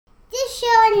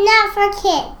are not for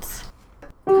kids.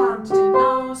 Come to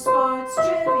know sports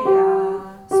trivia.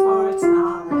 Sports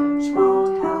knowledge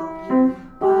won't help you,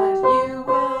 but you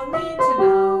will need to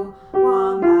know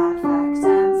wombat facts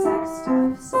and sex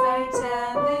stuff.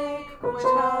 Satanic witch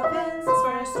covens,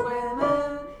 first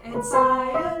women in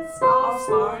science. All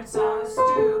sports are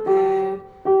stupid,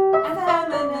 and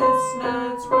feminist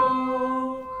nerds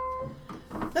rule.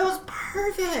 That was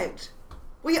perfect.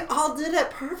 We all did it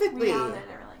perfectly. We all did it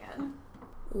really good.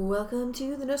 Welcome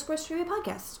to the No Sports Trivia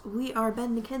Podcast. We are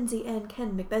Ben McKenzie and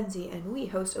Ken McBenzie, and we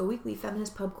host a weekly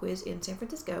feminist pub quiz in San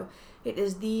Francisco. It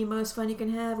is the most fun you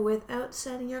can have without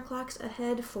setting your clocks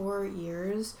ahead for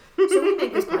years. So we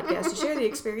make this podcast to share the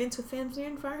experience with fans near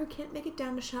and far who can't make it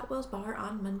down to Shotwell's Bar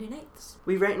on Monday nights.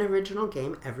 We write an original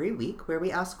game every week where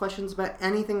we ask questions about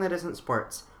anything that isn't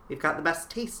sports. We've got the best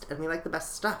taste and we like the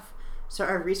best stuff. So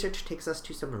our research takes us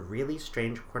to some really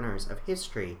strange corners of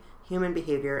history, human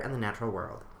behavior, and the natural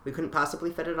world. We couldn't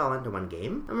possibly fit it all into one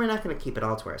game, and we're not going to keep it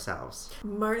all to ourselves.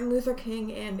 Martin Luther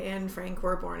King and Anne Frank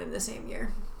were born in the same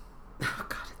year. Oh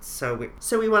god, it's so weird.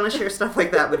 So we want to share stuff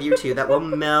like that with you too that will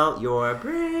melt your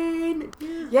brain.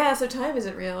 Yeah, so time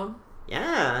isn't real.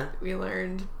 Yeah. We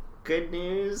learned. Good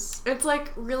news. It's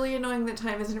like really annoying that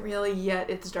time isn't real, yet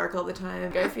it's dark all the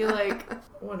time. I feel like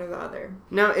one or the other.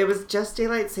 No, it was just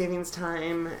daylight savings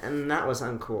time, and that was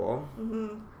uncool.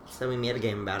 Mm-hmm. So we made a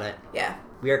game about it. Yeah.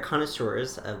 We are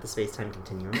connoisseurs of the space-time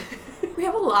continuum. We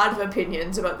have a lot of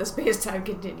opinions about the space-time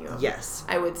continuum. Yes.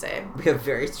 I would say. We have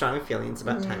very strong feelings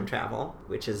about time travel,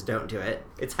 which is don't do it.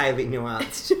 It's highly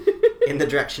nuanced in the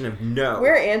direction of no.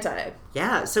 We're anti.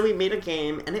 Yeah, so we made a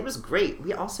game, and it was great.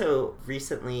 We also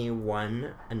recently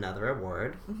won another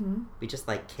award. Mm-hmm. We just,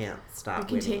 can't stop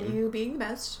We winning. continue being the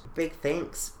best. Big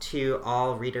thanks to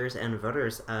all readers and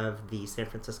voters of the San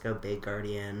Francisco Bay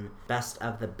Guardian Best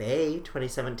of the Bay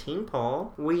 2017 poll.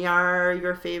 We are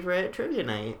your favorite trivia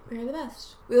night. We're the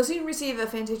best. We'll soon receive a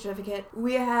fancy certificate.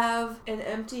 We have an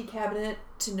empty cabinet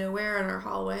to nowhere in our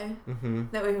hallway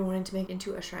that we've been wanting to make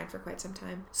into a shrine for quite some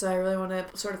time. So I really want to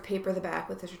sort of paper the back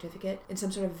with the certificate in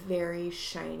some sort of very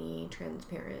shiny,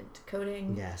 transparent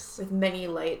coating. Yes. With many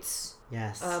lights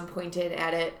Yes. pointed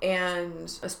at it,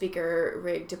 and a speaker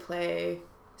rigged to play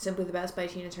Simply the Best by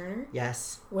Tina Turner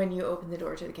Yes. when you open the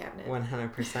door to the cabinet.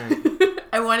 100%.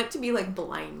 I want it to be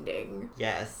blinding.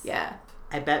 Yes. Yeah.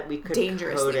 I bet we could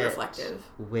Dangerously coat it reflective.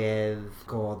 with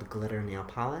gold glitter nail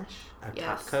polish, a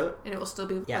top coat. And it will still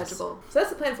be Yes. legible. So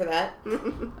that's the plan for that.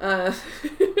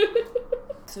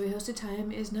 So we hosted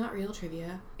Time Is Not Real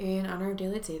Trivia in honor of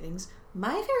Daylight Savings.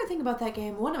 My favorite thing about that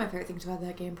game, one of my favorite things about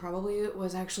that game probably,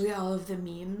 was actually all of the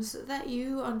memes that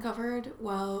you uncovered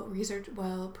while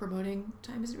promoting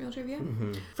Time Isn't Real Trivia.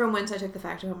 Mm-hmm. From whence I took the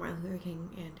fact about Martin Luther King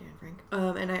and Anne Frank.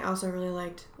 And I also really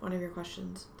liked one of your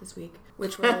questions this week,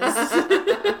 which was...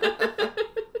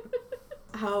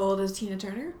 How old is Tina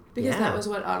Turner? Because that was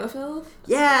what autofilled.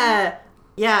 Yeah!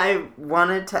 Yeah, I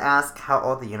wanted to ask how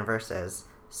old the universe is.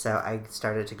 So I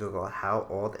started to Google how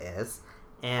old is,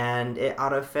 and it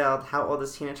autofilled how old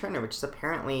is Tina Turner, which is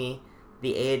apparently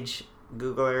the age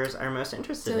Googlers are most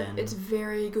interested in. It's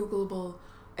very Googleable.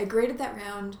 I graded that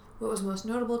round. What was most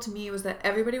notable to me was that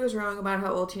everybody was wrong about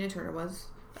how old Tina Turner was.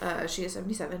 She is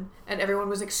 77, and everyone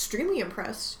was extremely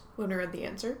impressed when I read the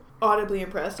answer. Audibly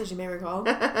impressed, as you may recall.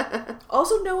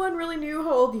 Also, no one really knew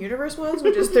how old the universe was,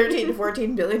 which is 13 to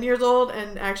 14 billion years old,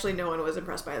 and actually no one was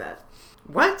impressed by that.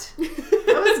 What?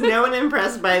 How was no one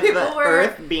impressed by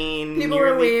Earth being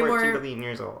nearly 14 billion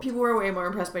years old? People were way more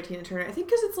impressed by Tina Turner. I think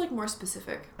because it's more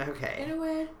specific. Okay. In a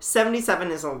way. 77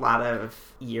 is a lot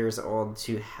of years old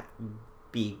to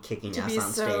be kicking ass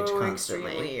on stage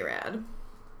constantly. Extremely rad.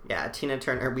 Yeah, Tina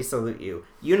Turner, we salute you.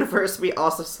 Universe, we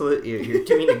also salute you. You're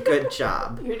doing a good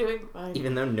job. You're doing fine.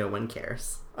 Even though no one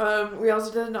cares. We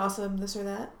also did an awesome this or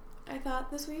that, I thought,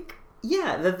 this week.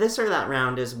 Yeah, the this or that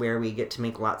round is where we get to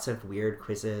make lots of weird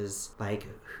quizzes, like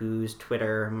who's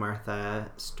Twitter,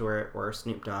 Martha Stewart or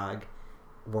Snoop Dogg,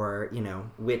 or,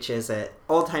 which is it,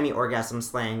 old-timey orgasm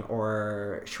slang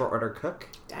or short order cook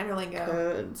Diner lingo.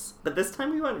 codes. But this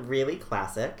time we went really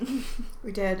classic.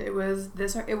 We did. It was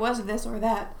this or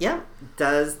that. Yeah.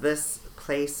 Does this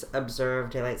place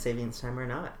observe daylight savings time or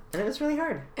not? And it was really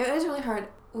hard. It was really hard.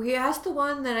 We asked the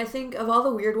one that I think of all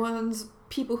the weird ones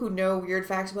people who know weird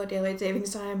facts about daylight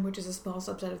savings time, which is a small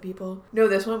subset of people, know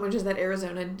this one, which is that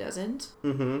Arizona doesn't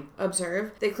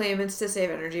observe. They claim it's to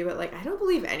save energy, but, like, I don't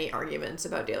believe any arguments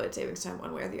about daylight savings time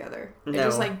one way or the other. I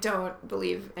just, like, don't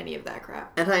believe any of that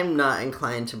crap. And I'm not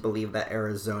inclined to believe that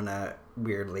Arizona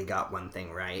weirdly got one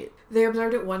thing right. They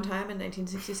observed it one time in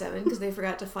 1967 because they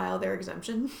forgot to file their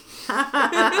exemption.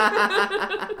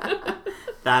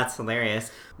 That's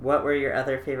hilarious. What were your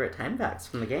other favorite time facts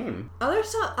from the game? Other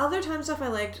time stuff I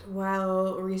liked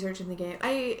while researching the game.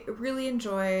 I really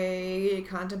enjoy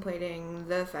contemplating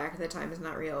the fact that time is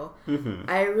not real.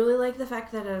 I really like the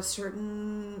fact that at a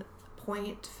certain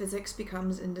point, physics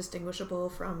becomes indistinguishable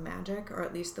from magic, or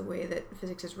at least the way that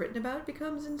physics is written about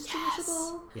becomes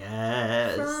indistinguishable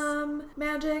from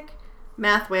magic.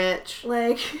 Math witch.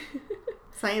 Like,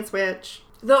 Science witch.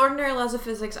 the ordinary laws of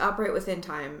physics operate within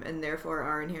time and therefore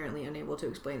are inherently unable to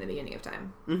explain the beginning of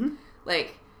time.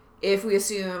 Like, if we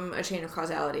assume a chain of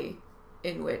causality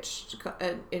in which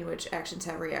actions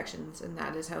have reactions, and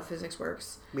that is how physics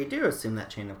works. We do assume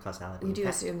that chain of causality. We do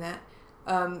assume that.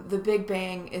 The Big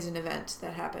Bang is an event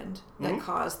that happened that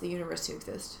caused the universe to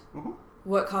exist.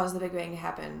 What caused the Big Bang to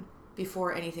happen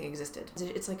before anything existed?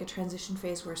 It's like a transition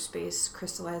phase where space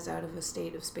crystallized out of a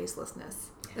state of spacelessness.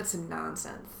 That's some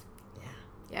nonsense.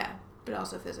 Yeah, but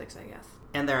also physics, I guess.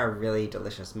 And there are really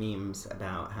delicious memes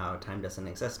about how time doesn't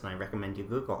exist, and I recommend you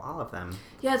Google all of them.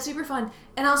 Yeah, it's super fun.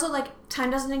 And also, like,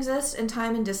 time doesn't exist, and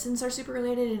time and distance are super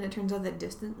related, and it turns out that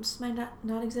distance might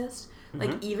not exist.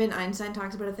 Like, even Einstein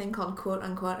talks about a thing called, quote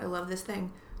unquote, I love this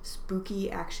thing, spooky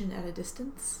action at a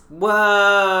distance.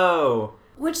 Whoa!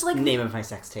 Which, like... Name of my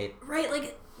sex tape. Right,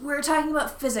 like, we're talking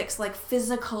about physics, like,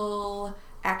 physical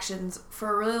actions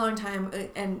for a really long time,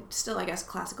 and still, I guess,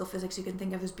 classical physics you can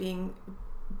think of as being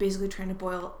basically trying to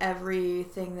boil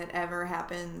everything that ever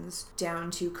happens down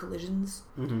to collisions,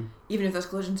 even if those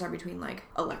collisions are between, like,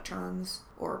 electrons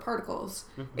or particles,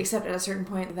 except at a certain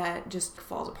point that just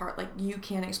falls apart. Like, you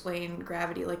can't explain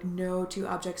gravity. Like, no two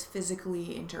objects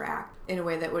physically interact in a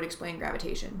way that would explain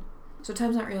gravitation. So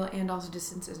time's not real, and also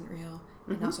distance isn't real,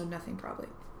 and also nothing probably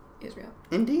is real.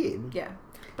 Indeed. Yeah.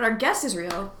 But our guest is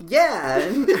real. Yeah!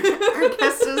 Our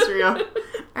guest is real.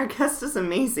 Our guest is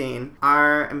amazing.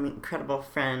 Our incredible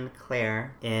friend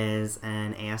Claire is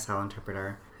an ASL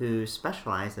interpreter who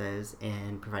specializes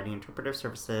in providing interpretive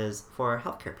services for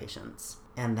healthcare patients.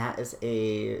 And that is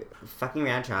a fucking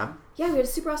rad job. Yeah, we had a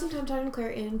super awesome time talking to Claire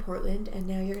in Portland, and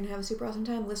now you're going to have a super awesome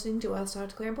time listening to us talk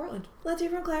to Claire in Portland. Let's hear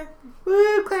from Claire.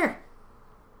 Woo, Claire!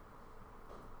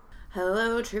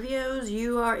 Hello, Trivios.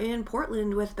 You are in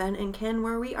Portland with Ben and Ken,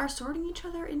 where we are sorting each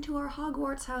other into our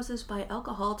Hogwarts houses by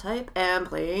alcohol type and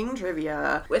playing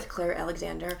trivia with Claire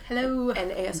Alexander. Hello. An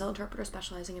ASL interpreter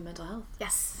specializing in mental health.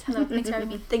 Yes. Hello. Thanks for having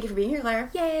me. Thank you for being here,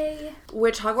 Claire. Yay.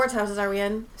 Which Hogwarts houses are we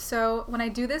in? So when I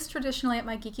do this traditionally at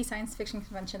my geeky science fiction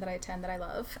convention that I attend that I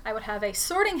love, I would have a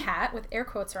sorting hat with air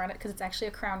quotes around it because it's actually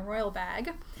a Crown Royal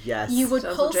bag. Yes. You would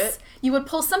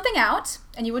pull something out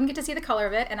and you wouldn't get to see the color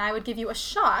of it, and I would give you a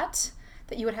shot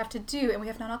that you would have to do, and we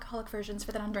have non-alcoholic versions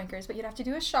for the non-drinkers, but you'd have to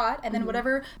do a shot, and then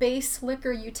whatever base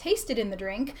liquor you tasted in the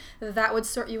drink, that would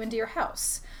sort you into your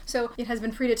house. So it has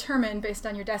been predetermined based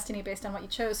on your destiny, based on what you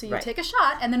chose. So you take a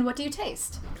shot, and then what do you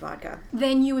taste? Vodka.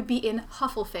 Then you would be in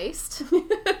Huffle-faced,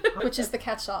 which is the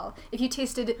catch-all. If you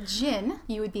tasted gin,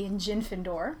 you would be in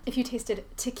Ginfindor. If you tasted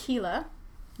tequila,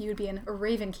 you would be in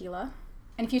Ravencula.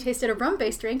 And if you tasted a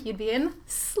rum-based drink, you'd be in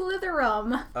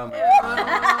Slytherum.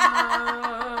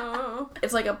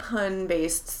 It's like a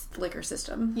pun-based liquor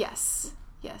system. Yes.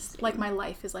 Like my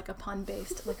life is like a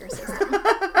pun-based liquor system.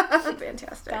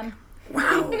 Fantastic. Done.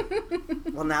 Wow.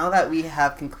 Well, now that we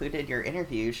have concluded your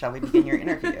interview, shall we begin your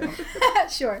interview?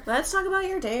 Sure. Let's talk about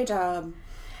your day job.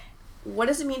 What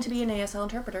does it mean to be an ASL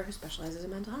interpreter who specializes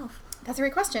in mental health? That's a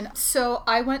great question. So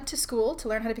I went to school to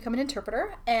learn how to become an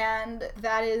interpreter, and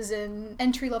that is an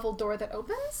entry-level door that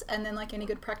opens, and then like any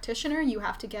good practitioner, you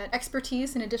have to get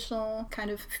expertise in additional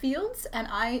kind of fields, and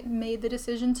I made the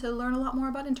decision to learn a lot more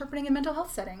about interpreting in mental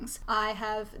health settings. I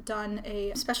have done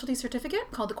a specialty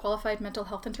certificate called the Qualified Mental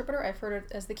Health Interpreter. I've heard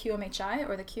it as the QMHI,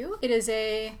 or the Q. It is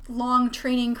a long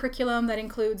training curriculum that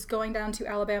includes going down to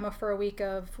Alabama for a week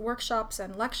of workshops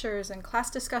and lectures and class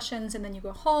discussions, and then you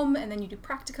go home, and then you do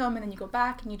practicum, and then you go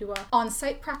back and you do a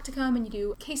on-site practicum, and you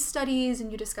do case studies, and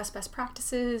you discuss best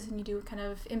practices, and you do kind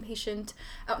of inpatient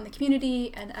out in the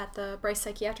community and at the Bryce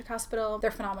Psychiatric Hospital.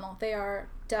 They're phenomenal. They are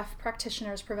deaf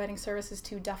practitioners providing services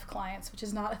to deaf clients, which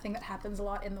is not a thing that happens a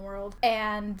lot in the world.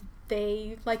 And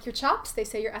They like your chops, they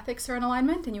say your ethics are in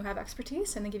alignment and you have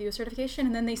expertise, and they give you a certification,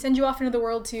 and then they send you off into the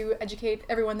world to educate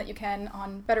everyone that you can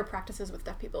on better practices with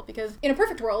deaf people. Because in a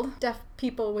perfect world, deaf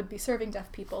people would be serving deaf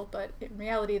people, but in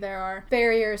reality there are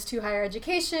barriers to higher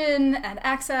education and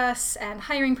access and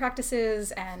hiring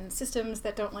practices and systems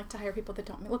that don't like to hire people that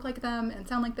don't look like them and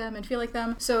sound like them and feel like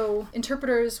them. So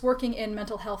interpreters working in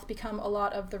mental health become a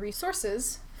lot of the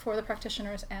resources for the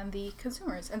practitioners and the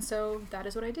consumers. And so that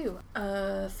is what I do.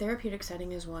 A therapeutic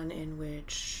setting is one in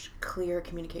which clear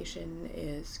communication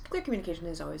is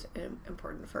always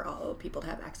important for all people to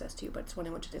have access to, but it's one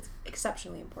in which it is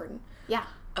exceptionally important. Yeah.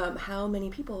 How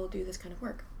many people do this kind of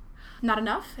work? Not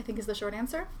enough, I think, is the short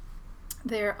answer.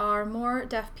 There are more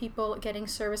deaf people getting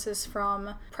services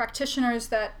from practitioners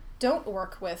that don't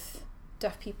work with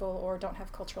deaf people or don't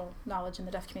have cultural knowledge in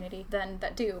the deaf community than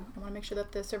that do. I want to make sure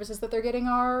that the services that they're getting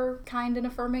are kind and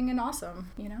affirming and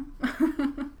awesome, you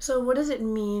know? So what does it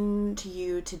mean to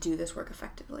you to do this work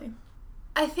effectively?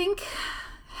 I think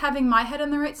having my head in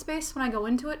the right space when I go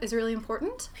into it is really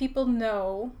important. People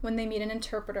know when they meet an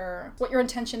interpreter what your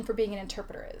intention for being an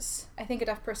interpreter is. I think a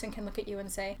deaf person can look at you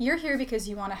and say, you're here because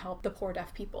you want to help the poor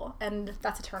deaf people, and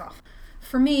that's a turnoff.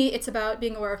 For me, it's about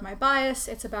being aware of my bias.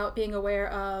 It's about being aware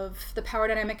of the power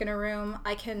dynamic in a room.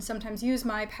 I can sometimes use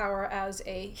my power as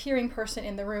a hearing person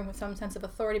in the room with some sense of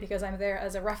authority because I'm there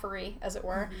as a referee, as it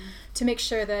were, to make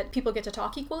sure that people get to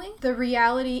talk equally. The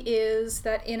reality is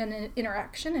that in an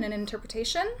interaction, in an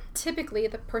interpretation, typically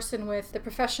the person with the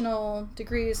professional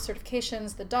degrees,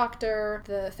 certifications, the doctor,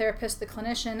 the therapist, the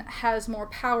clinician, has more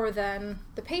power than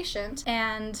the patient.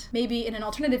 And maybe in an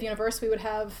alternative universe, we would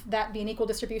have that be an equal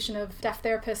distribution of deaf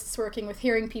therapists working with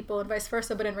hearing people and vice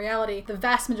versa, but in reality, the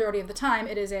vast majority of the time,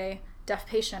 it is a deaf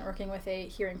patient working with a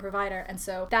hearing provider, and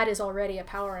so that is already a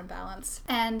power imbalance.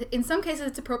 And in some cases,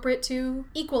 it's appropriate to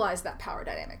equalize that power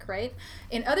dynamic, right?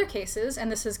 In other cases, and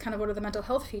this is kind of one of the mental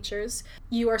health features,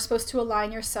 you are supposed to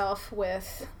align yourself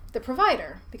with the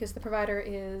provider, because the provider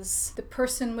is the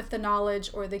person with the knowledge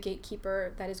or the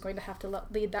gatekeeper that is going to have to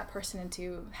lead that person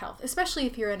into health, especially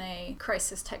if you're in a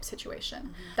crisis type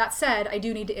situation. That said, I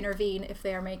do need to intervene if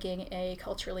they are making a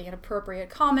culturally inappropriate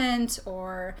comment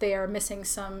or they are missing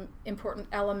some important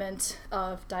element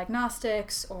of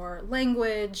diagnostics or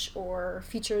language or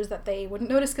features that they wouldn't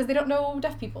notice because they don't know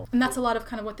deaf people. And that's a lot of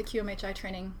kind of what the QMHI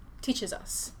training teaches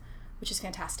us, which is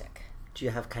fantastic. Do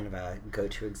you have kind of a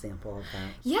go-to example of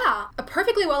that? Yeah. A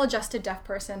perfectly well-adjusted deaf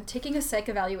person taking a psych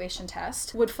evaluation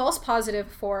test would false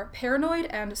positive for paranoid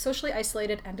and socially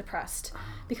isolated and depressed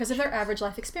because of their average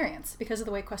life experience, because of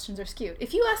the way questions are skewed.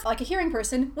 If you ask like a hearing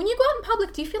person, when you go out in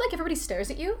public, do you feel like everybody stares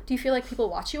at you? Do you feel like people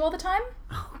watch you all the time?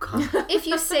 Oh, God. If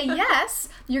you say yes,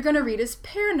 you're going to read as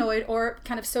paranoid or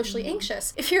kind of socially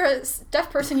anxious. If you're a deaf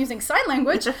person using sign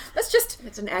language, that's just...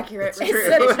 It's an accurate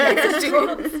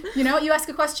You know, you ask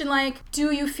a question like,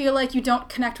 do you feel like you don't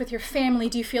connect with your family?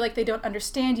 Do you feel like they don't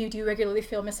understand you? Do you regularly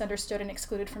feel misunderstood and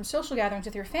excluded from social gatherings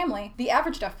with your family? The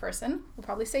average deaf person will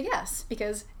probably say yes,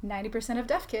 because 90% of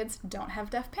deaf kids don't have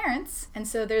deaf parents. And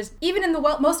so there's, even in the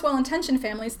most well-intentioned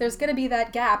families, there's going to be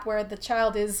that gap where the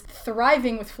child is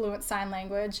thriving with fluent sign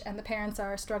language and the parents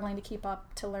are struggling to keep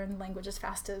up to learn language as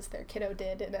fast as their kiddo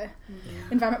did in an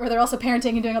environment where they're also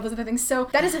parenting and doing all those other things. So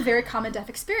that is a very common deaf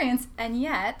experience, and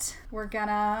yet we're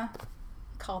gonna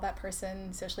call that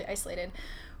person socially isolated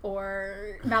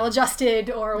or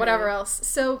maladjusted or whatever else.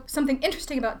 So something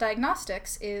interesting about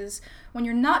diagnostics is when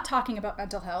you're not talking about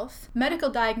mental health,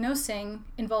 medical diagnosing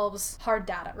involves hard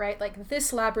data, right? Like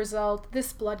this lab result,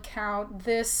 this blood count,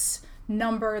 this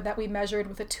number that we measured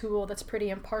with a tool that's pretty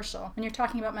impartial. When you're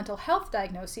talking about mental health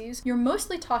diagnoses, you're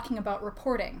mostly talking about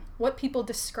reporting, what people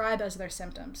describe as their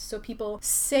symptoms. So people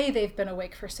say they've been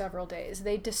awake for several days.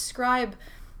 They describe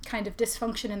kind of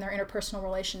dysfunction in their interpersonal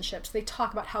relationships. They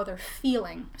talk about how they're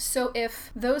feeling. So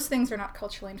if those things are not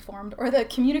culturally informed, or the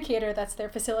communicator that's there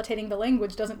facilitating the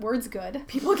language doesn't words good,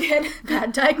 people get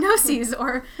bad diagnoses,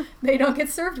 or they don't get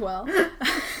served well.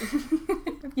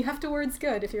 You have to words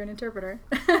good if you're an interpreter,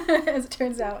 as it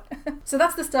turns out. So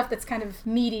that's the stuff that's kind of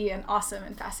meaty and awesome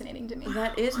and fascinating to me.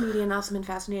 That is meaty and awesome and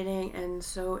fascinating and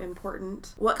so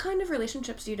important. What kind of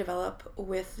relationships do you develop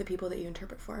with the people that you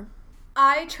interpret for?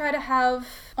 I try to have,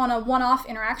 on a one-off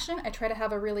interaction, I try to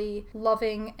have a really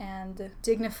loving and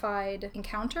dignified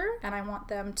encounter, and I want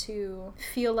them to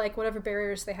feel like whatever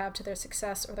barriers they have to their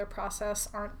success or their process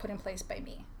aren't put in place by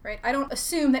me, right? I don't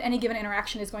assume that any given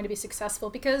interaction is going to be successful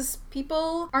because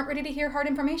people aren't ready to hear hard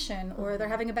information, or they're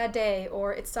having a bad day,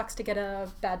 or it sucks to get a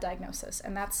bad diagnosis,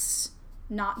 and that's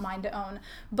not mine to own.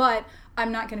 But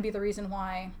I'm not going to be the reason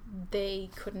why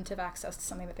they couldn't have access to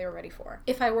something that they were ready for.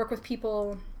 If I work with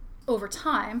people over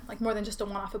time, like more than just a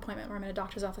one-off appointment where I'm in a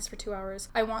doctor's office for 2 hours.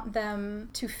 I want them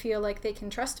to feel like they can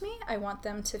trust me. I want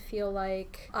them to feel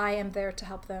like I am there to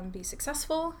help them be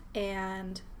successful,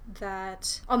 and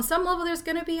that on some level there's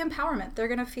going to be empowerment. They're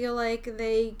going to feel like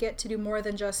they get to do more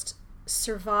than just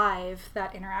survive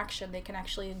that interaction. They can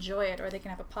actually enjoy it, or they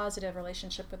can have a positive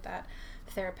relationship with that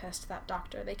therapist, that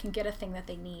doctor. They can get a thing that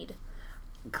they need.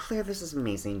 Claire, this is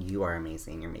amazing. You are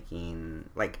amazing. You're making,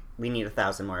 like, we need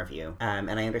 1,000 more of you. And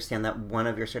I understand that one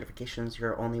of your certifications,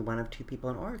 you're only one of 2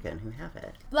 people in Oregon who have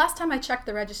it. Last time I checked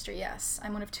the registry, yes.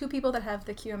 I'm one of 2 people that have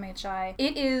the QMHI.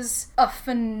 It is a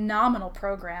phenomenal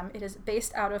program. It is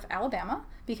based out of Alabama,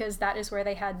 because that is where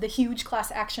they had the huge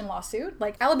class action lawsuit.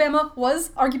 Like, Alabama was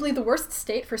arguably the worst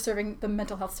state for serving the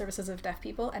mental health services of deaf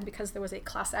people, and because there was a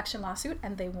class action lawsuit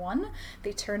and they won,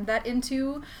 they turned that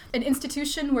into an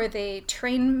institution where they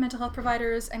train mental health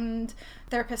providers and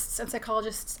therapists and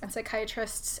psychologists and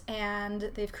psychiatrists,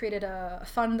 and they've created a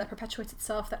fund that perpetuates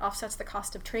itself that offsets the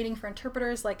cost of training for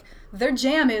interpreters. Like, their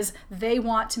jam is they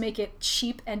want to make it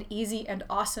cheap and easy and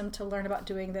awesome to learn about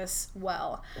doing this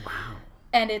well. Wow.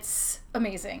 And it's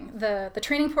amazing. The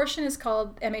training portion is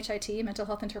called MHIT, Mental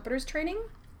Health Interpreters Training.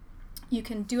 You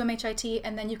can do MHIT,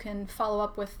 and then you can follow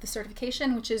up with the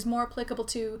certification, which is more applicable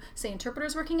to, say,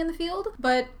 interpreters working in the field.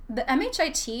 But the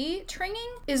MHIT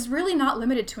training is really not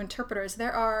limited to interpreters.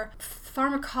 There are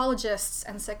pharmacologists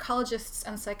and psychologists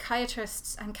and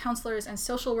psychiatrists and counselors and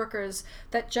social workers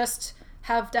that just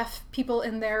have deaf people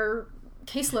in their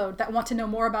caseload that want to know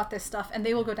more about this stuff, and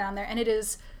they will go down there, and it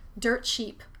is dirt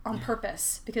cheap on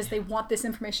purpose, because they want this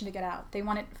information to get out. They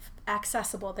want it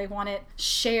accessible. They want it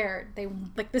shared.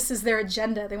 This is their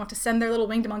agenda. They want to send their little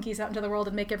winged monkeys out into the world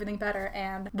and make everything better,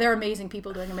 and they're amazing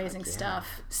people doing amazing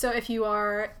stuff. So if you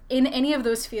are in any of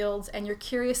those fields and you're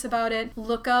curious about it,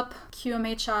 look up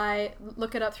QMHI,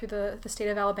 look it up through the state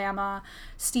of Alabama.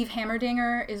 Steve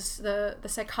Hammerdinger is the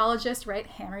psychologist, right?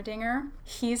 Hammerdinger.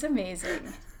 He's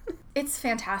amazing. It's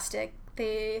fantastic.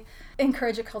 They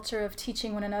encourage a culture of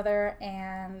teaching one another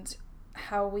and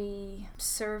how we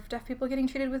serve deaf people getting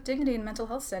treated with dignity in mental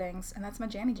health settings. And that's my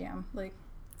jammy jam. Like,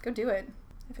 go do it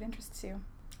if it interests you.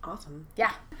 Awesome.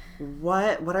 Yeah.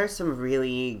 What are some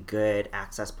really good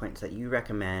access points that you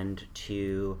recommend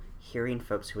to hearing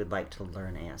folks who would like to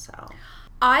learn ASL?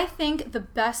 I think the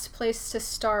best place to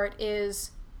start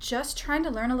is just trying to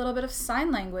learn a little bit of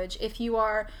sign language. If you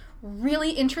are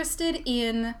really interested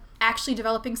in actually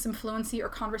developing some fluency or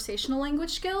conversational language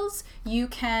skills, you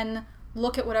can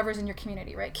look at whatever's in your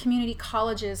community, right? Community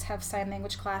colleges have sign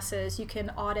language classes. You can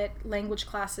audit language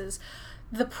classes.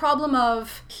 The problem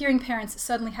of hearing parents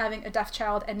suddenly having a deaf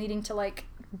child and needing to, like,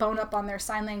 bone up on their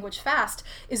sign language fast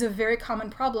is a very common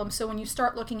problem. So when you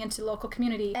start looking into local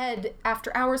community ed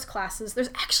after hours classes, there's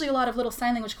actually a lot of little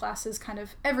sign language classes kind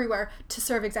of everywhere to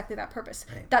serve exactly that purpose.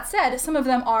 Right. That said, some of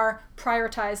them are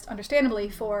prioritized, understandably,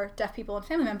 for deaf people and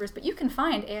family members, but you can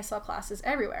find ASL classes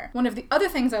everywhere. One of the other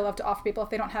things I love to offer people if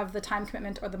they don't have the time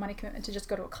commitment or the money commitment to just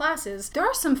go to a class is there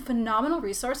are some phenomenal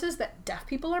resources that deaf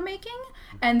people are making,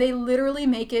 and they literally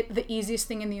make it the easiest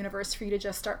thing in the universe for you to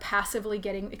just start passively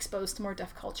getting exposed to more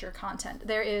deaf culture content.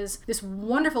 There is this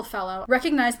wonderful fellow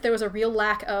recognized there was a real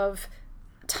lack of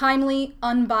timely,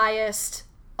 unbiased,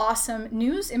 awesome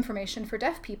news information for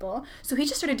deaf people, so he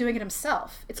just started doing it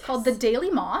himself. It's called The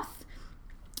Daily Moth.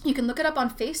 You can look it up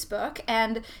on Facebook,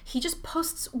 and he just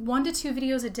posts 1 to 2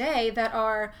 videos a day that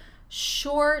are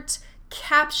short,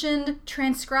 captioned,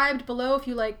 transcribed below. If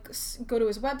you go to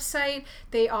his website,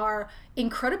 they are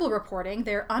incredible reporting.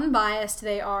 They're unbiased.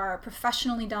 They are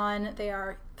professionally done. They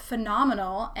are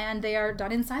phenomenal, and they are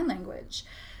done in sign language.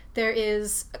 There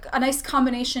is a nice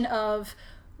combination of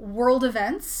world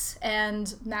events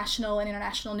and national and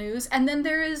international news, and then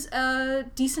there is a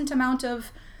decent amount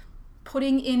of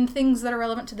putting in things that are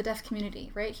relevant to the deaf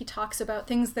community, right? He talks about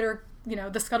things that are,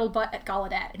 the scuttlebutt at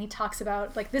Gallaudet, and he talks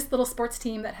about, this little sports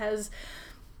team that has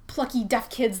plucky deaf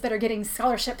kids that are getting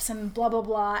scholarships and blah, blah,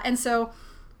 blah. And so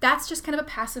that's just kind of a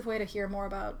passive way to hear more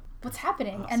about what's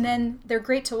happening. Awesome. And then they're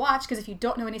great to watch, because if you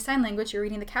don't know any sign language, you're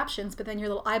reading the captions, but then your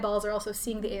little eyeballs are also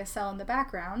seeing the ASL in the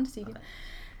background. So you can,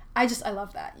 I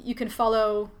love that. You can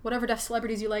follow whatever deaf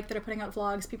celebrities you like that are putting out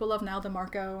vlogs. People love Nal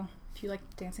DeMarco. If you like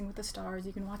Dancing with the Stars,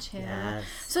 you can watch him. Yes.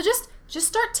 So just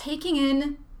start taking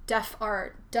in deaf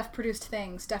art, deaf produced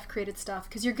things, deaf created stuff,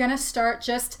 because you're gonna start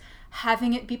just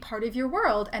having it be part of your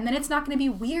world, and then it's not gonna be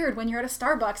weird when you're at a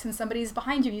Starbucks and somebody's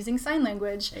behind you using sign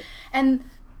language. Right. And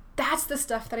that's the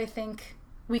stuff that I think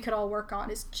we could all work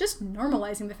on, is just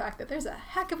normalizing the fact that there's a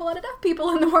heck of a lot of deaf people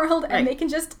in the world, and Right. they can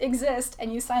just exist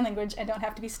and use sign language and don't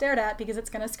have to be stared at because it's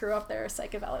going to screw up their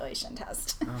psych evaluation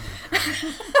test. Oh my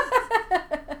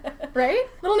God. Right?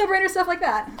 Little no-brainer stuff like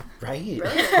that. Right.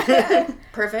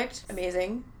 Perfect.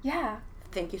 Amazing. Yeah.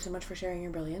 Thank you so much for sharing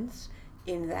your brilliance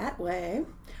in that way.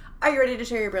 Are you ready to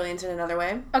share your brilliance in another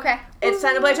way? Okay. It's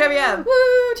time to play trivia.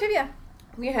 Woo! Trivia.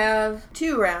 We have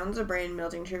 2 rounds of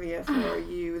brain-melting trivia for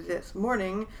you this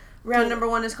morning. Round number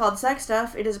 1 is called Sex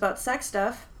Stuff. It is about sex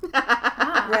stuff.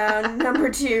 Round number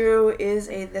 2 is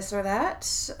a this or that.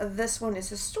 This one is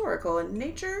historical in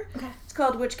nature. Okay. It's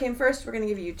called Which Came First. We're going to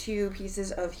give you 2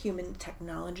 pieces of human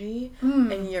technology,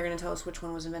 and you're going to tell us which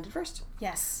one was invented first,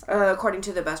 Yes. according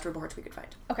to the best reports we could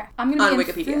find. Okay. I'm going to On be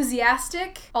Wikipedia.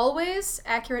 enthusiastic, always,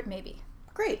 accurate, maybe.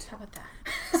 Great. How about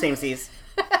that? Same seas.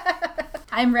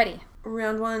 I'm ready.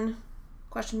 Round 1,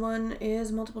 question 1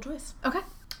 is multiple choice. Okay.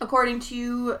 According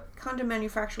to condom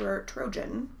manufacturer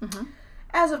Trojan,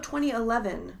 as of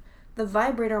 2011, the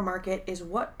vibrator market is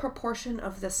what proportion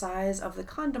of the size of the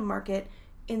condom market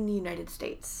in the United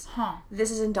States? Huh. This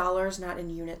is in dollars, not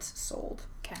in units sold.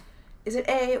 Okay. Is it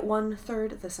A,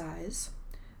 1/3 the size,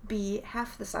 B,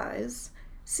 half the size,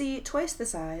 C, twice the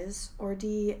size, or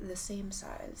D, the same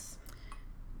size?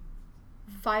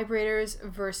 Vibrators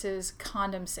versus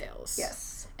condom sales.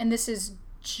 Yes. And this is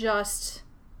just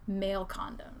male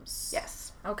condoms.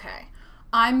 Yes. Okay.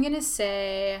 I'm going to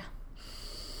say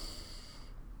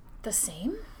the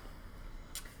same.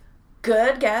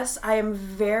 Good guess. I am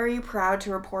very proud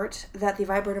to report that the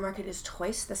vibrator market is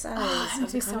twice the size That of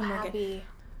makes the me so condom market. happy.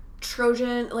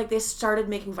 Trojan, they started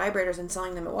making vibrators and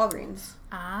selling them at Walgreens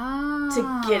Ah.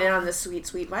 to get in on the sweet,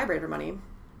 sweet vibrator money.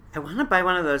 I want to buy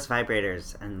one of those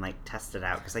vibrators and test it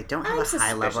out because I don't have I'm a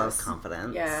high level of suspicious.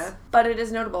 confidence. Yeah, but it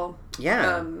is notable.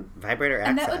 Yeah. Vibrator access.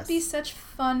 And that would be such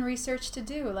fun research to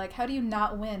do. Like, how do you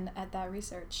not win at that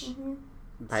research?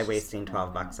 by wasting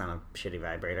 $12 on a shitty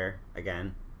vibrator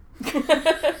again.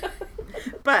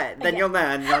 But then you'll know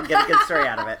and you'll get a good story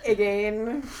out of it.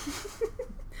 Again.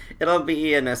 It'll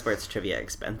be a no sports trivia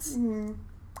expense.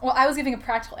 Well, I was giving a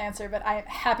practical answer, but I am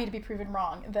happy to be proven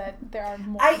wrong that there are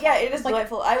more. It is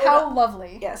delightful. How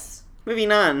lovely. Yes.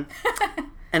 Moving on.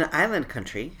 An island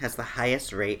country has the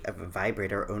highest rate of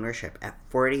vibrator ownership at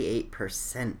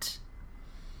 48%.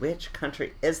 Which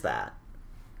country is that?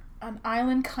 An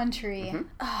island country.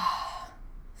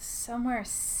 Somewhere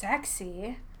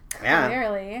sexy. Yeah.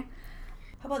 Clearly.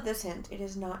 How about this hint? It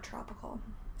is not tropical.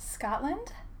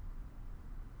 Scotland?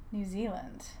 New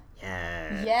Zealand.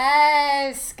 Yeah.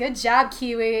 Yes! Good job,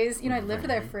 Kiwis. I lived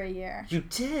there for a year. You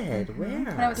did? Where? When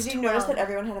I was Did you notice 12. that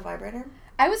everyone had a vibrator?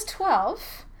 I was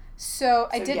 12, so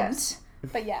I didn't. yes.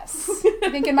 But yes.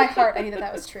 I think in my heart I knew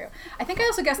that was true. I think I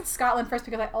also guessed Scotland first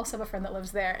because I also have a friend that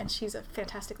lives there, and she's a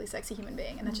fantastically sexy human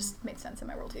being, and that just made sense in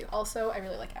my worldview. Also, I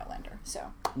really like Outlander,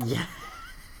 so. Yeah.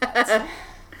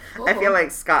 Cool. I feel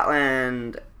like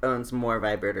Scotland owns more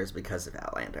vibrators because of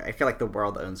Outlander. I feel like the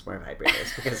world owns more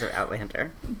vibrators because of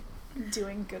Outlander.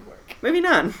 Doing good work. Moving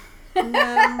on.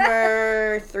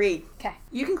 Number 3. Okay.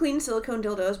 You can clean silicone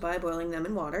dildos by boiling them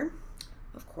in water.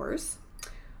 Of course.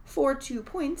 For 2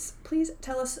 points, please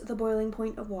tell us the boiling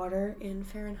point of water in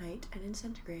Fahrenheit and in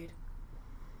centigrade.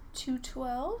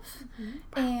 212.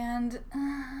 And,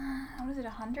 what is it,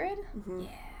 100? Yeah.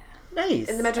 Nice.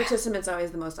 In the metric system, it's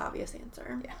always the most obvious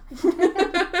answer. Yeah.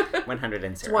 100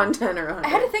 and It's 0. 110 or 100. I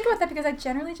had to think about that because I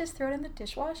generally just throw it in the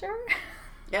dishwasher.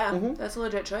 Yeah, that's a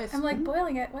legit choice. I'm like,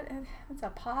 boiling it, it's a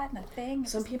pot and a thing.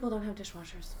 Some people don't have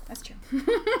dishwashers. That's true.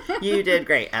 You did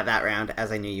great at that round,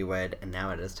 as I knew you would. And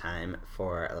now it is time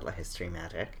for a little history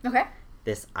magic. Okay.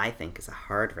 This, I think, is a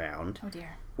hard round. Oh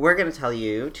dear. We're going to tell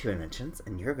you 2 inventions,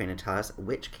 and you're going to tell us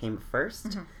which came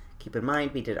first. Keep in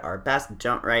mind, we did our best.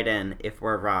 Don't write in if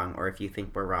we're wrong or if you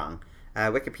think we're wrong.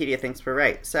 Wikipedia thinks we're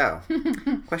right. So,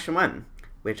 question 1.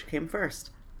 Which came first?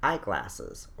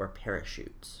 Eyeglasses or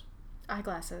parachutes?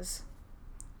 Eyeglasses.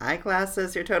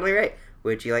 Eyeglasses, you're totally right.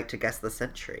 Would you like to guess the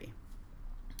century?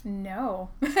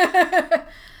 No.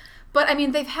 But, I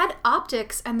mean, they've had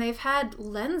optics and they've had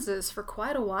lenses for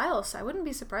quite a while, so I wouldn't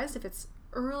be surprised if it's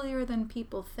earlier than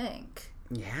people think.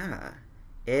 Yeah.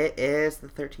 It is the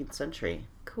 13th century.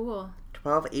 Cool.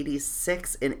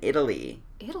 1286 in Italy,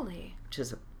 Italy. which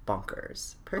is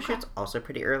bonkers. Parachutes also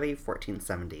pretty early,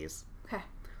 1470s. Okay.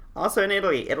 Also in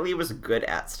Italy. Italy was good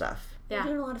at stuff. They're Yeah.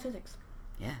 doing a lot of physics.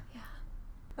 Yeah.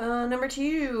 Number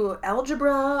 2,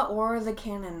 algebra or the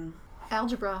canon?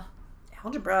 Algebra.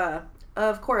 Algebra.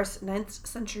 Of course, 9th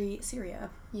century Syria.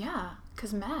 Yeah,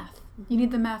 because math. You need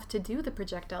the math to do the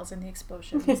projectiles and the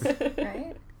explosions,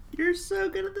 right? You're so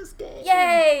good at this game.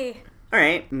 Yay! All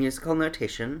right, musical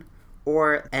notation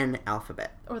or an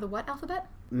alphabet. Or the what alphabet?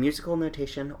 Musical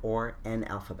notation or an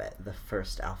alphabet, the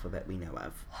first alphabet we know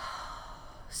of.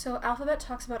 So alphabet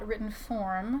talks about written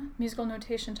form. Musical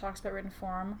notation talks about written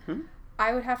form. Hmm?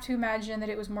 I would have to imagine that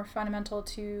it was more fundamental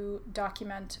to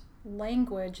document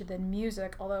language than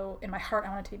music, although in my heart I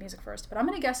want it to be music first. But I'm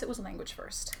going to guess it was language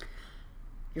first.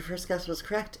 Your first guess was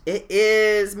correct. It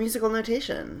is musical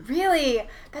notation. Really?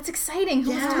 That's exciting.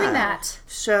 Who was doing that?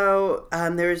 So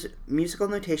there's musical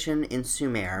notation in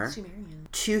Sumer. Sumerian.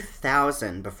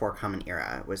 2000 before Common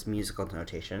Era was musical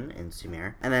notation in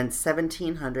Sumer. And then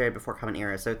 1700 before Common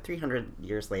Era, so 300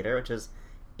 years later, which is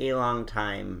a long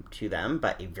time to them,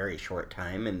 but a very short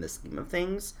time in the scheme of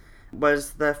things,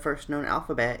 was the first known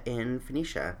alphabet in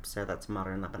Phoenicia. So that's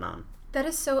modern Lebanon. That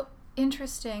is so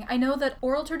interesting. I know that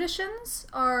oral traditions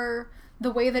are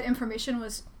the way that information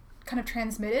was kind of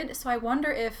transmitted, so I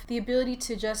wonder if the ability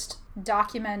to just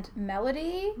document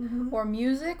melody or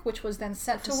music, which was then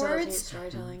set to words,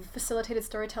 Storytelling. facilitated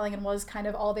storytelling and was kind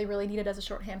of all they really needed as a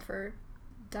shorthand for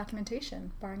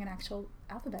documentation, barring an actual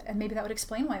alphabet. And maybe that would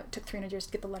explain why it took 300 years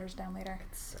to get the letters down later.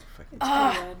 It's so fucking It's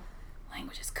pretty good.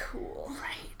 Language is cool.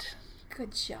 right.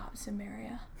 Good job,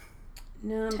 Samaria.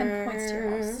 Number 10 points to your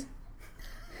house.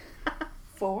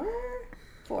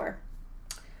 4.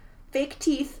 Fake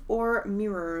teeth or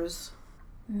mirrors?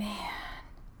 Man.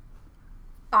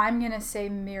 I'm going to say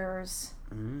mirrors.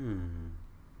 Mm.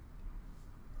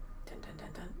 Dun dun dun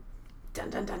dun. Dun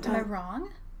dun dun Am I dun. wrong?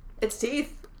 It's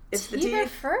teeth. It's the Teeth are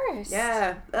teeth. first.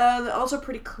 Yeah. Also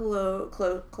pretty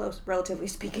close, relatively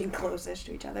speaking, close-ish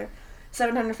to each other.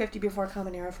 750 before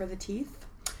Common Era for the teeth.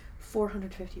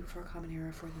 450 before Common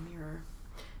Era for the mirror.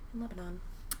 In Lebanon.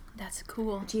 That's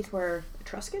cool. The teeth were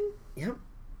Etruscan? Yep.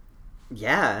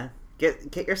 Yeah.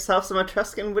 Get yourself some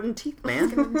Etruscan wooden teeth,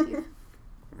 man.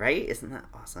 Right? Isn't that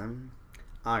awesome?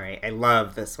 All right. I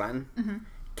love this one. Mm-hmm.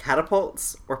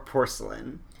 Catapults or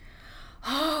porcelain?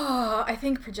 Oh, I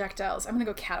think projectiles. I'm going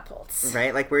to go catapults.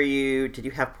 Right? Like, did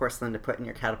you have porcelain to put in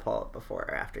your catapult before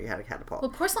or after you had a catapult?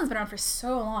 Well, porcelain's been around for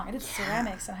so long. I did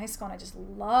ceramics in high school and I just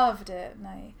loved it.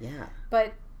 Yeah.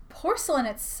 But porcelain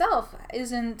itself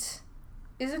isn't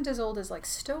as old as like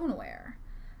stoneware.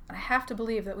 And I have to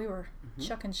believe that we were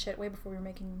chucking shit way before we were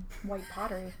making white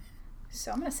pottery.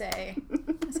 So I'm gonna say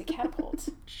catapult.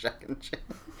 Shucking shit.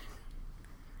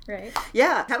 Right?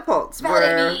 Yeah, catapults Follow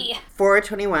were me.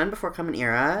 421 before Common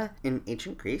Era in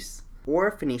ancient Greece or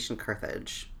Phoenician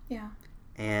Carthage. Yeah.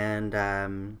 And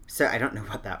so I don't know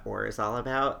what that ore is all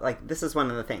about. Like, this is one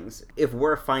of the things. If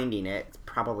we're finding it, it's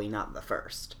probably not the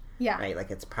first. Yeah. Right? Like,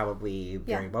 it's probably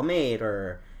very well made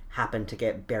or happened to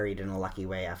get buried in a lucky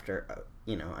way after,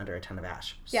 under a ton of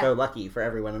ash. Yeah. So lucky for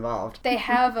everyone involved. They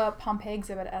have a Pompeii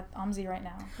exhibit at OMSI right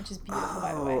now, which is beautiful,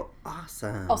 by the way. Oh,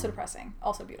 awesome. Also depressing.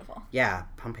 Also beautiful. Yeah,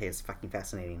 Pompeii is fucking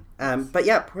fascinating. But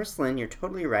yeah, porcelain, you're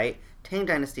totally right. Tang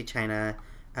Dynasty China,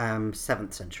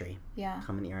 7th century. Yeah.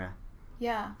 Common Era.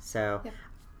 Yeah. So... Yep.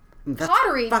 That's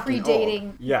Pottery fucking predating,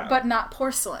 old. Yeah. but not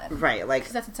porcelain. Right, like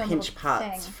 'Cause that's its own pinch little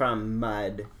pots thing. from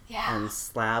mud Yeah. and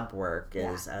slab work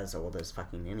is as old as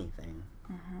fucking anything.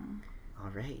 Mm-hmm. All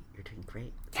right, you're doing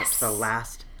great. Yes. That's the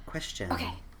last question.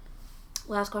 Okay.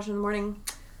 Last question of the morning.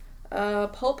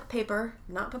 Pulp paper,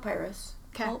 not papyrus.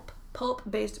 'Kay.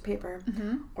 Pulp-based paper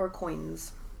or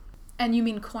coins. And you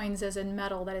mean coins as in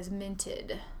metal that is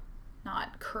minted,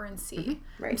 not currency.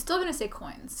 Right. I'm still going to say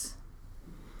coins.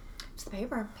 It's the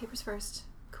paper. Papers first.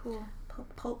 Cool.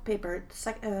 Pulp paper,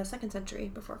 2nd century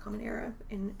before Common Era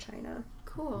in China.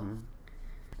 Cool.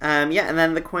 Yeah, and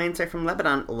then the coins are from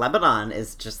Lebanon. Lebanon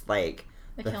is just like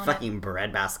They're the killing fucking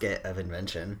breadbasket of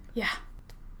invention. Yeah.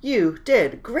 You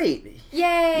did great.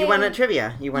 Yay! You won at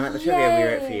trivia. You won at the trivia we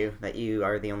wrote for Yay. you that you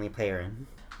are the only player in.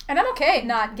 And I'm okay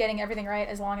not getting everything right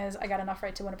as long as I got enough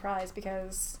right to win a prize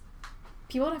because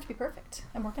people don't have to be perfect.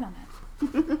 I'm working on that.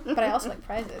 But I also like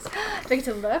prizes. Do I get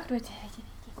to look?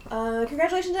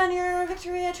 Congratulations on your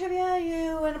victory at trivia.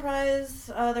 You win a prize.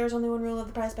 There's only one rule of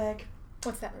the prize bag.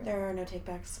 What's that? Rule? There are no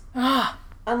takebacks. Ah,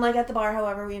 Unlike at the bar,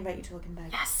 however, we invite you to look in the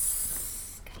bag.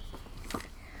 yes. Goodies.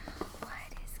 What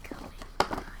is going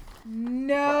on?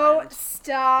 No,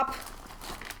 stop.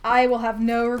 I will have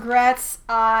no regrets.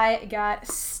 I got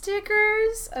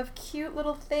stickers of cute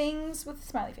little things with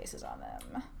smiley faces on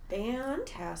them.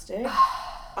 Fantastic.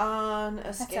 On a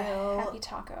That's a scale happy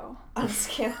taco. on a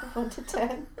scale of 1 to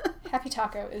 10, Happy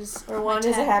taco is where my 1 is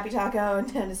a 10. happy taco and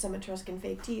 10 is some Etruscan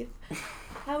fake teeth,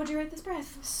 how would you rate this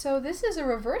prize? So this is a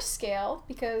reverse scale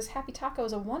because Happy Taco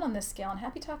is a 1 on this scale, and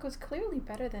Happy Taco is clearly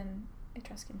better than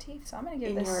Etruscan teeth. So I'm going to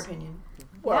give In this. your opinion.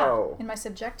 Whoa. Yeah, in my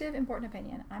subjective, important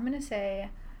opinion, I'm going to say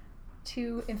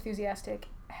 2 enthusiastic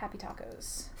Happy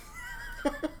Tacos.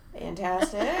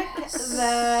 Fantastic.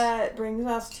 That brings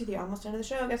us to the almost end of the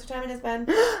show. Guess what time it is, Ben?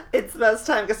 It's the best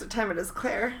time. Guess what time it is,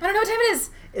 Claire? I don't know what time it is.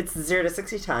 It's 0 to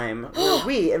 60 time, where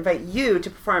we invite you to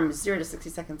perform 0 to 60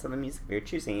 seconds on the music of your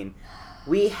choosing.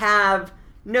 We have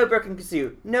no broken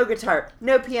kazoo, no guitar,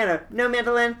 no piano, no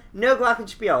mandolin, no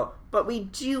glockenspiel, but we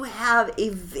do have a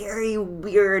very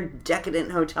weird,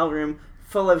 decadent hotel room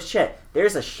full of shit.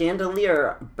 There's a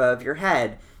chandelier above your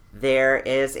head. There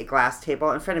is a glass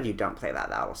table in front of you. Don't play that.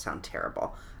 That will sound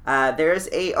terrible. There's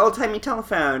a old-timey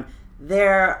telephone.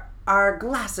 There are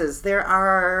glasses. There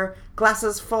are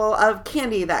glasses full of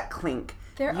candy that clink.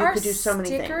 There You are could do so many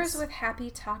stickers things. with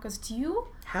happy tacos. Do you?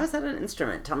 How is that an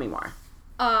instrument? Tell me more.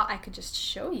 I could just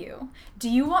show you. Do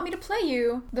you want me to play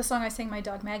you the song I sing my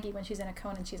dog Maggie when she's in a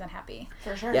cone and she's unhappy?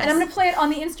 For sure. Yes. And I'm going to play it on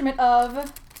the instrument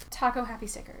of Taco Happy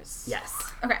Stickers.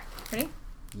 Yes. Okay, ready?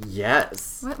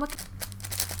 Yes. What?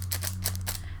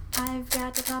 I've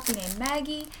got a puppy named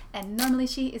Maggie, and normally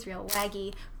she is real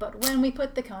waggy. But when we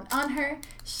put the cone on her,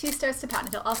 she starts to pout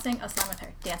until I'll sing a song with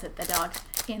her. Dance with the dog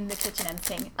in the kitchen and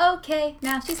sing, okay,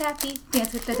 now she's happy.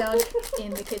 Dance with the dog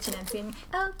in the kitchen and sing,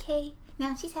 okay,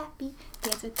 now she's happy.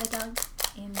 Dance with the dog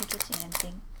in the kitchen and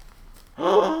sing.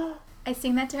 I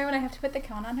sing that to her when I have to put the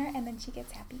cone on her, and then she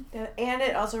gets happy. And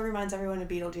it also reminds everyone of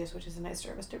Beetlejuice, which is a nice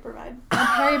service to provide. And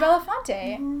Harry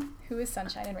Belafonte, who is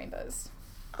Sunshine and Rainbows.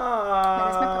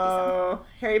 Oh,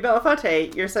 Harry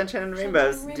Belafonte, your Sunshine and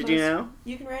Rainbows. Sunshine and Did you Rainbows. know?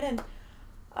 You can write in.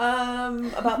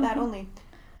 About that only.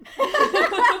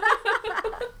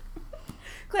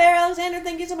 Claire Alexander,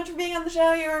 thank you so much for being on the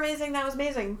show. You were amazing. That was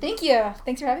amazing. Thank you.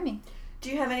 Thanks for having me. Do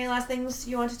you have any last things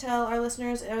you want to tell our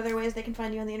listeners? Are there ways they can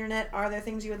find you on the internet? Are there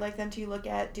things you would like them to look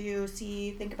at, do,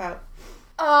 see, think about?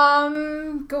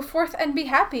 Go forth and be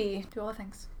happy. Do all the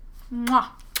things. Mwah.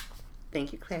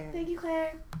 Thank you, Claire. Thank you,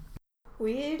 Claire.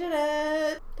 We did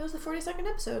it. That was the 42nd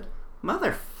episode.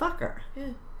 Motherfucker.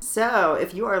 Yeah. So,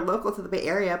 if you are local to the Bay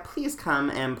Area, please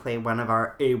come and play one of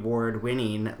our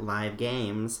award-winning live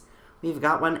games. We've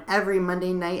got one every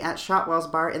Monday night at Shotwell's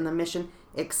Bar in the Mission,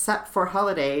 except for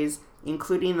holidays,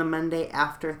 including the Monday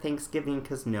after Thanksgiving,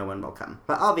 because no one will come.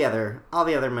 But all the other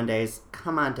Mondays,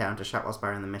 come on down to Shotwell's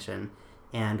Bar in the Mission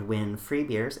and win free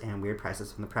beers and weird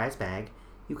prizes from the prize bag.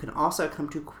 You can also come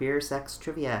to Queer Sex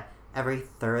Trivia every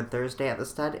third Thursday at the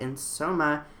Stud in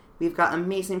Soma. We've got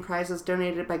amazing prizes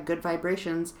donated by Good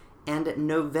Vibrations, and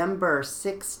November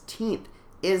 16th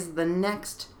is the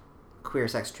next Queer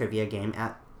Sex Trivia game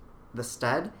at the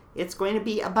Stud. It's going to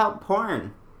be about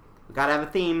porn. We've got to have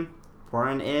a theme.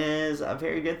 Porn is a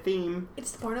very good theme.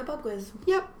 It's the Porno Pub Quiz.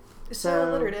 Yep. It's so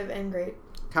alliterative and great.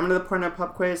 Come to the Porno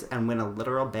Pub Quiz and win a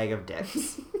literal bag of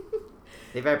dicks.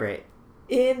 They vibrate.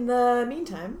 In the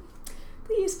meantime,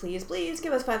 please, please, please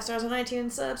give us 5 stars on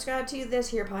iTunes, subscribe to this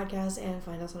here podcast, and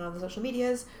find us on all the social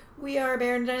medias. We are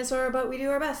Bear and Dinosaur, but we do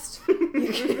our best.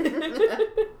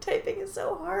 Typing is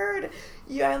so hard.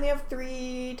 I only have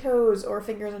 3 toes or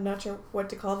fingers. I'm not sure what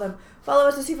to call them. Follow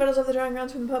us to see photos of the drawing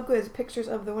rounds from the pub quiz, pictures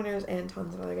of the winners, and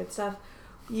tons of other good stuff.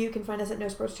 You can find us at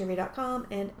nosportstrivia.com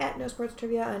and at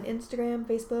nosportstrivia on Instagram,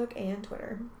 Facebook, and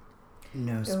Twitter.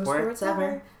 No sports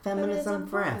ever. Feminism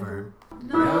forever.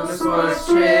 No sports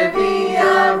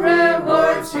trivia room.